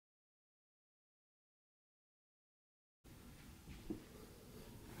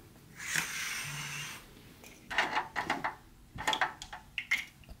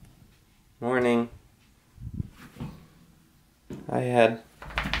I had.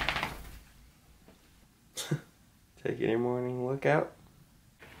 Taking your morning look out.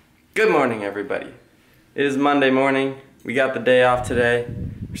 Good morning, everybody. It is Monday morning. We got the day off today.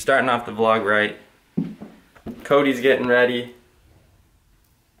 We're starting off the vlog right. Cody's getting ready.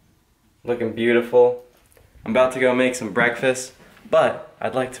 Looking beautiful. I'm about to go make some breakfast, but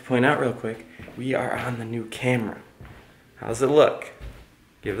I'd like to point out real quick, we are on the new camera. How's it look?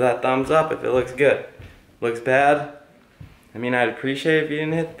 Give that thumbs up if it looks good. Looks bad? I mean, I'd appreciate it if you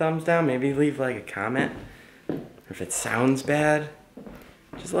didn't hit thumbs down. Maybe leave like a comment. If it sounds bad,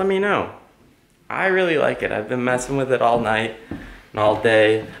 just let me know. I really like it. I've been messing with it all night and all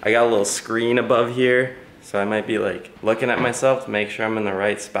day. I got a little screen above here, so I might be like looking at myself to make sure I'm in the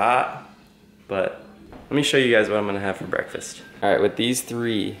right spot. But let me show you guys what I'm gonna have for breakfast. All right, with these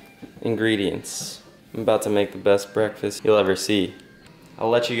 3 ingredients, I'm about to make the best breakfast you'll ever see. I'll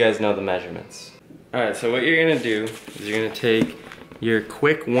let you guys know the measurements. All right, so what you're gonna do is you're gonna take your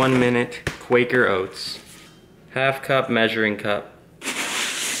quick 1-minute Quaker oats, 1/2 cup measuring cup,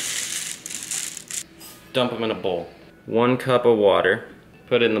 dump them in a bowl. 1 cup of water,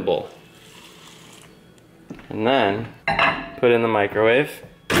 put it in the bowl. And then, put it in the microwave.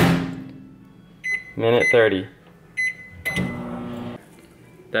 Minute 30.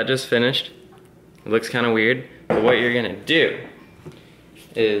 That just finished. It looks kind of weird, but what you're gonna do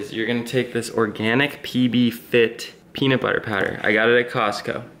is you're gonna take this organic PB Fit peanut butter powder. I got it at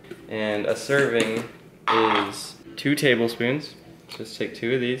Costco. And a serving is 2 tablespoons. Just take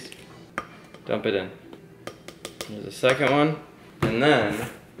 2 of these, dump it in. There's a second one. And then,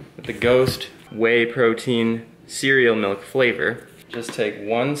 with the Ghost Whey Protein cereal milk flavor, just take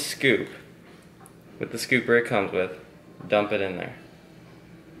 1 scoop with the scooper it comes with, dump it in there.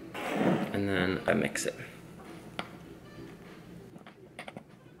 And then I mix it.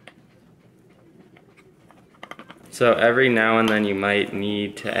 So every now and then you might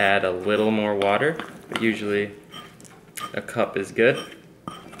need to add a little more water, but usually a cup is good.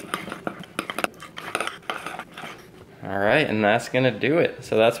 Alright, and that's gonna do it.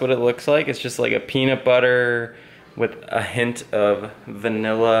 So that's what it looks like. It's just like a peanut butter with a hint of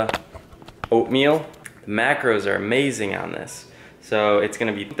vanilla oatmeal. The macros are amazing on this. So it's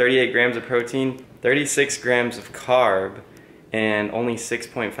gonna be 38 grams of protein, 36 grams of carb, and only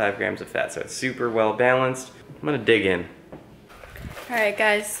 6.5 grams of fat. So it's super well balanced. I'm gonna dig in. Alright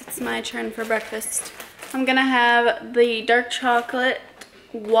guys, it's my turn for breakfast. I'm gonna have the dark chocolate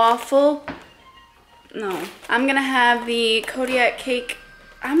waffle. No, I'm gonna have the Kodiak cake.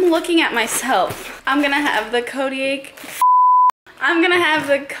 I'm looking at myself. I'm gonna have the Kodiak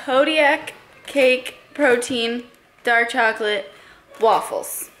cake protein dark chocolate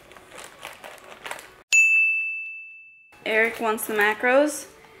waffles. Eric wants the macros.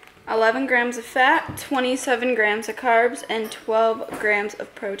 11 grams of fat, 27 grams of carbs, and 12 grams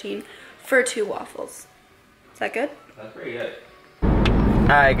of protein for 2 waffles. Is that good? That's pretty good.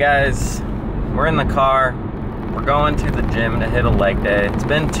 Alright guys, we're in the car. We're going to the gym to hit a leg day. It's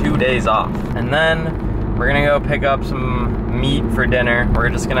been 2 days off. And then we're gonna go pick up some meat for dinner. We're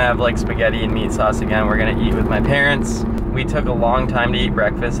just gonna have like spaghetti and meat sauce again. We're gonna eat with my parents. We took a long time to eat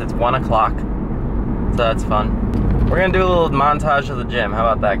breakfast. It's 1 o'clock, so that's fun. We're gonna do a little montage of the gym. How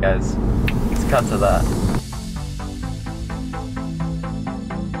about that, guys? Let's cut to that.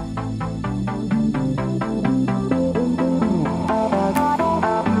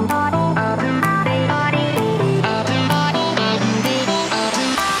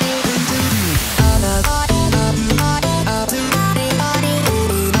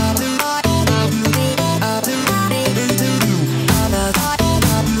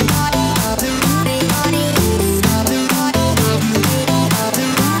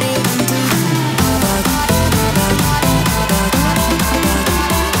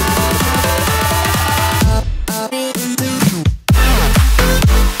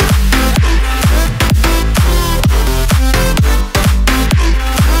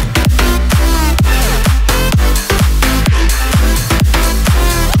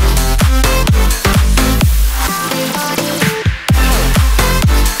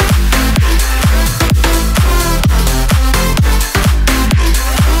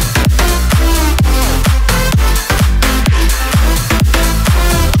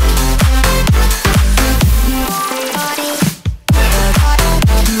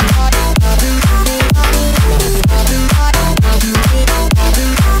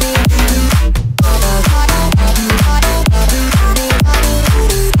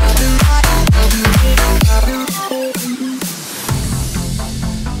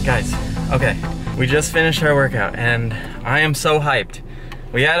 Okay, we just finished our workout and I am so hyped.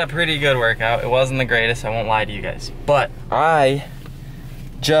 We had a pretty good workout. It wasn't the greatest, I won't lie to you guys. But I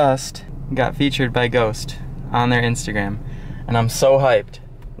just got featured by Ghost on their Instagram, and I'm so hyped.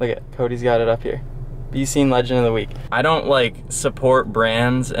 Look at Cody's got it up here. Be Seen Legend of the Week. I don't like support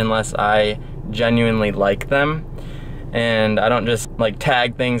brands unless I genuinely like them, and I don't just like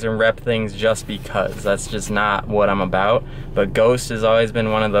tag things and rep things just because. That's just not what I'm about. But Ghost has always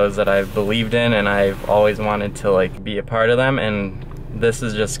been one of those that I've believed in, and I've always wanted to like be a part of them, and this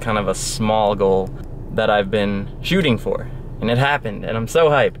is just kind of a small goal that I've been shooting for, and it happened, and I'm so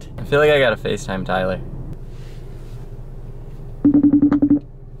hyped. I feel like I gotta FaceTime Tyler.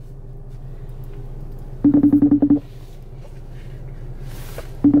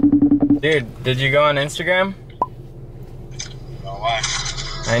 Dude, did you go on Instagram? No, why?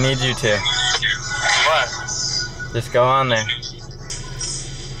 I need you to. What? Just go on there.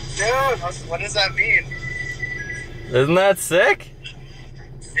 Dude, what does that mean? Isn't that sick?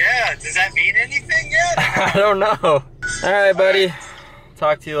 Yeah, does that mean anything yet? I don't know. Alright, buddy.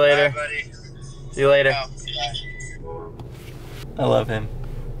 Talk to you later. Bye, buddy. See you later. Oh, I love him.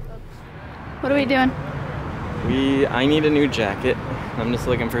 What are we doing? I need a new jacket. I'm just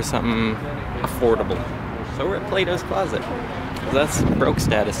looking for something affordable. So we're at Plato's Closet. That's broke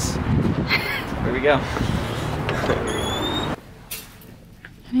status. Here we go.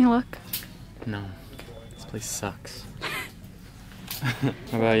 Any luck? No. This place sucks. How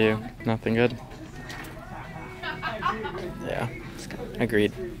about you? Nothing good? Yeah.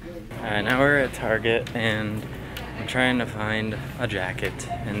 Agreed. Alright, now we're at Target and I'm trying to find a jacket,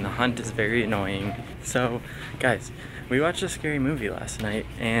 and the hunt is very annoying. So, guys, we watched a scary movie last night,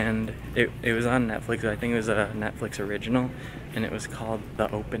 and it was on Netflix. I think it was a Netflix original, and it was called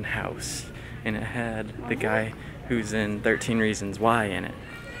The Open House, and it had the guy who's in 13 Reasons Why in it.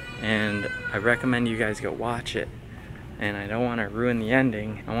 And I recommend you guys go watch it, and I don't want to ruin the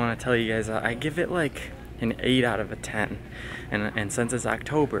ending. I want to tell you guys I give it like an 8 out of 10. And since it's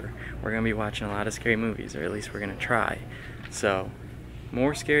October, we're going to be watching a lot of scary movies, or at least we're going to try. So,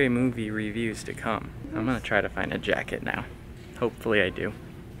 more scary movie reviews to come. I'm going to try to find a jacket now. Hopefully I do.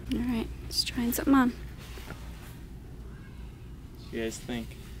 Alright, just trying something on. What do you guys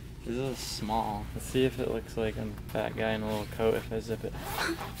think? This is small. Let's see if it looks like I'm a fat guy in a little coat if I zip it.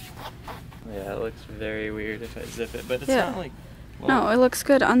 Yeah, it looks very weird if I zip it, but it's not like... Well, no, it looks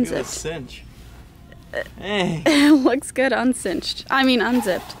good unzipped. It cinch. Hey. It looks good uncinched. I mean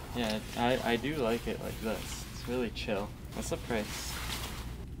unzipped. Yeah, I do like it like this. It's really chill. What's the price?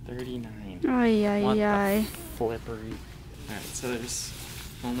 $39. Ay, ay, ay. Flippery. Alright, so there's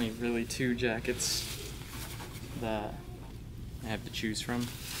only really 2 jackets that I have to choose from.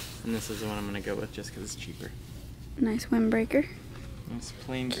 And this is the one I'm going to go with just because it's cheaper. Nice windbreaker. Nice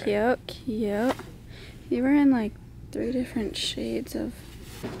plain gray. Cute, cute. You were in like 3 different shades of...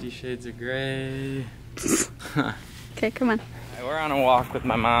 50 Shades of Gray. Okay, come on. Right, we're on a walk with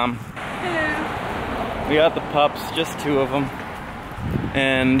my mom. Hello. We got the pups, just 2 of them.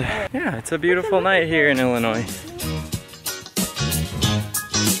 And yeah, it's a beautiful night here in Illinois.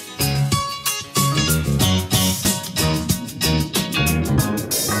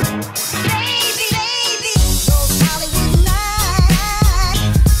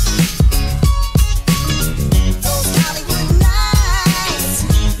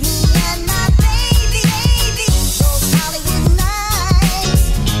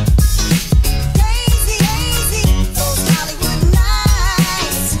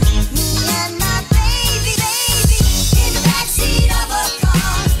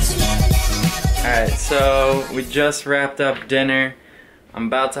 So we just wrapped up dinner. I'm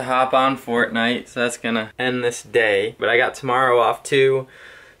about to hop on Fortnite, so that's gonna end this day. But I got tomorrow off too.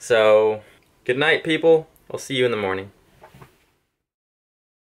 So good night, people. I'll see you in the morning.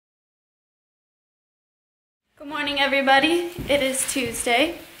 Good morning, everybody. It is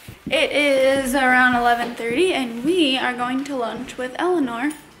Tuesday. It is around 11:30 and we are going to lunch with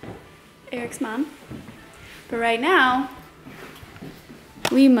Eleanor, Eric's mom. But right now,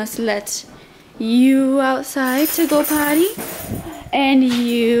 we must let you outside to go potty, and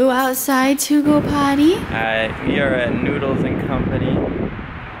you outside to go potty. Alright, we are at Noodles and Company,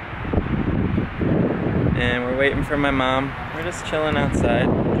 and we're waiting for my mom. We're just chilling outside,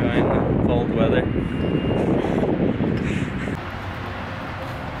 enjoying the cold weather.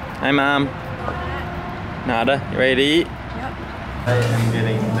 Hi, Mom. Nada, you ready to eat? Yep. I am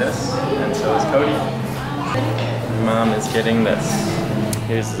getting this, and so is Cody. My mom is getting this.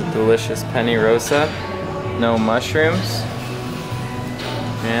 Here's the delicious penne rosa, no mushrooms,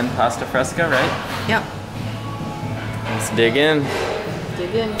 and pasta fresca, right? Yep. Let's dig in.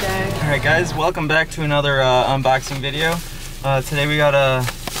 Dig in, guys. Alright guys, welcome back to another unboxing video. Today we got a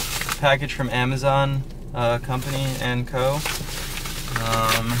package from Amazon Company and Co.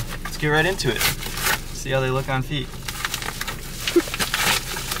 let's get right into it. See how they look on feet.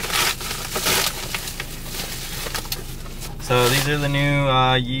 So these are the new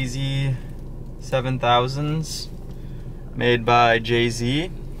Yeezy 7000s made by Jay-Z.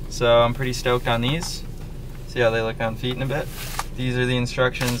 So I'm pretty stoked on these. See how they look on feet in a bit. These are the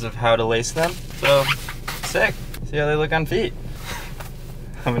instructions of how to lace them. So sick. See how they look on feet.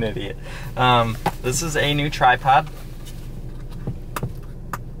 I'm an idiot. This is a new tripod.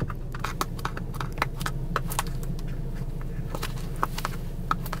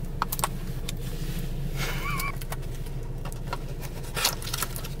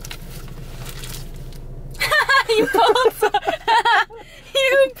 You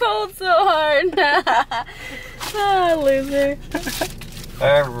pulled so hard. Oh, loser.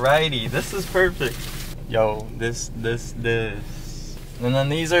 Alrighty, this is perfect. Yo, this. And then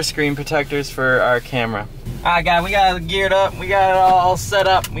these are screen protectors for our camera. Alright guys, we got it geared up. We got it all set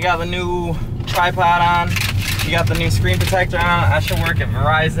up. We got the new tripod on. We got the new screen protector on. I should work at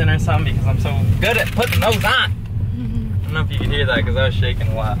Verizon or something because I'm so good at putting those on. I don't know if you can hear that because I was shaking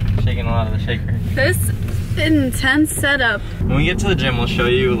a lot of the shaker. This intense setup. When we get to the gym, we'll show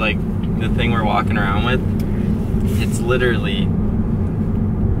you like the thing we're walking around with. It's literally.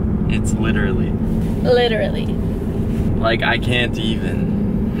 Like I can't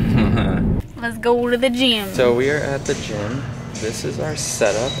even. Let's go to the gym. So we are at the gym. This is our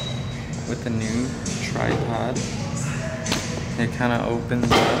setup with the new tripod. It kind of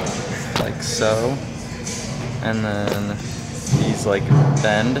opens up like so. And then these like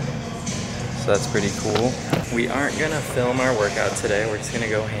bend. So that's pretty cool. We aren't gonna film our workout today. We're just gonna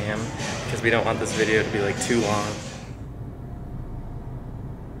go ham because we don't want this video to be like too long.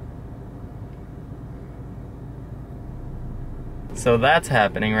 So that's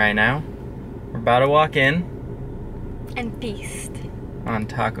happening right now. We're about to walk in. And feast. On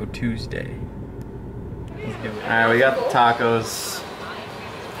Taco Tuesday. Alright, we got the tacos.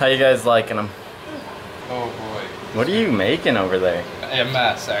 How you guys liking them? Oh boy. What are you making over there? A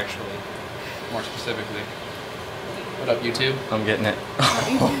mess, actually. More specifically. What up, YouTube? I'm getting it.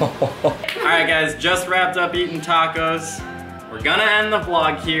 Alright guys, just wrapped up eating tacos. We're gonna end the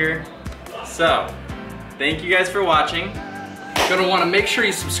vlog here. So, thank you guys for watching. Gonna wanna make sure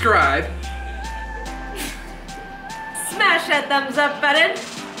you subscribe. Smash that thumbs up button.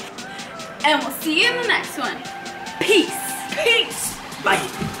 And we'll see you in the next one. Peace. Peace. Bye.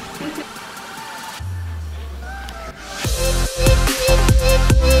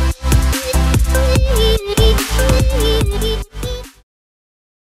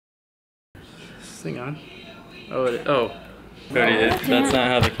 Thing on. Oh. That's not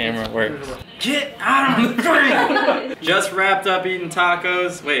how the camera works. Get out of the frame! Just wrapped up eating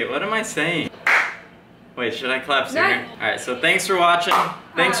tacos. Wait, what am I saying? Wait, should I clap sooner? Alright, so thanks for watching.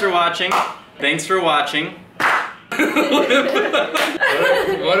 Thanks for watching. Thanks for watching.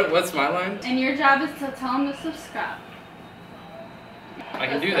 What's my line? And your job is to tell them to subscribe. I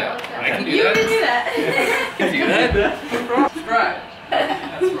can do that. I can do You that. can do that. Can do that? Subscribe.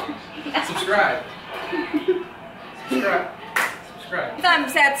 That's wrong. Subscribe. Subscribe. Subscribe.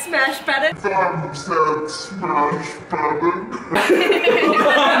 Thumbs that smash button. Thumbs that smash button.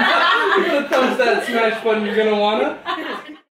 Thumbs that smash button you're gonna wanna.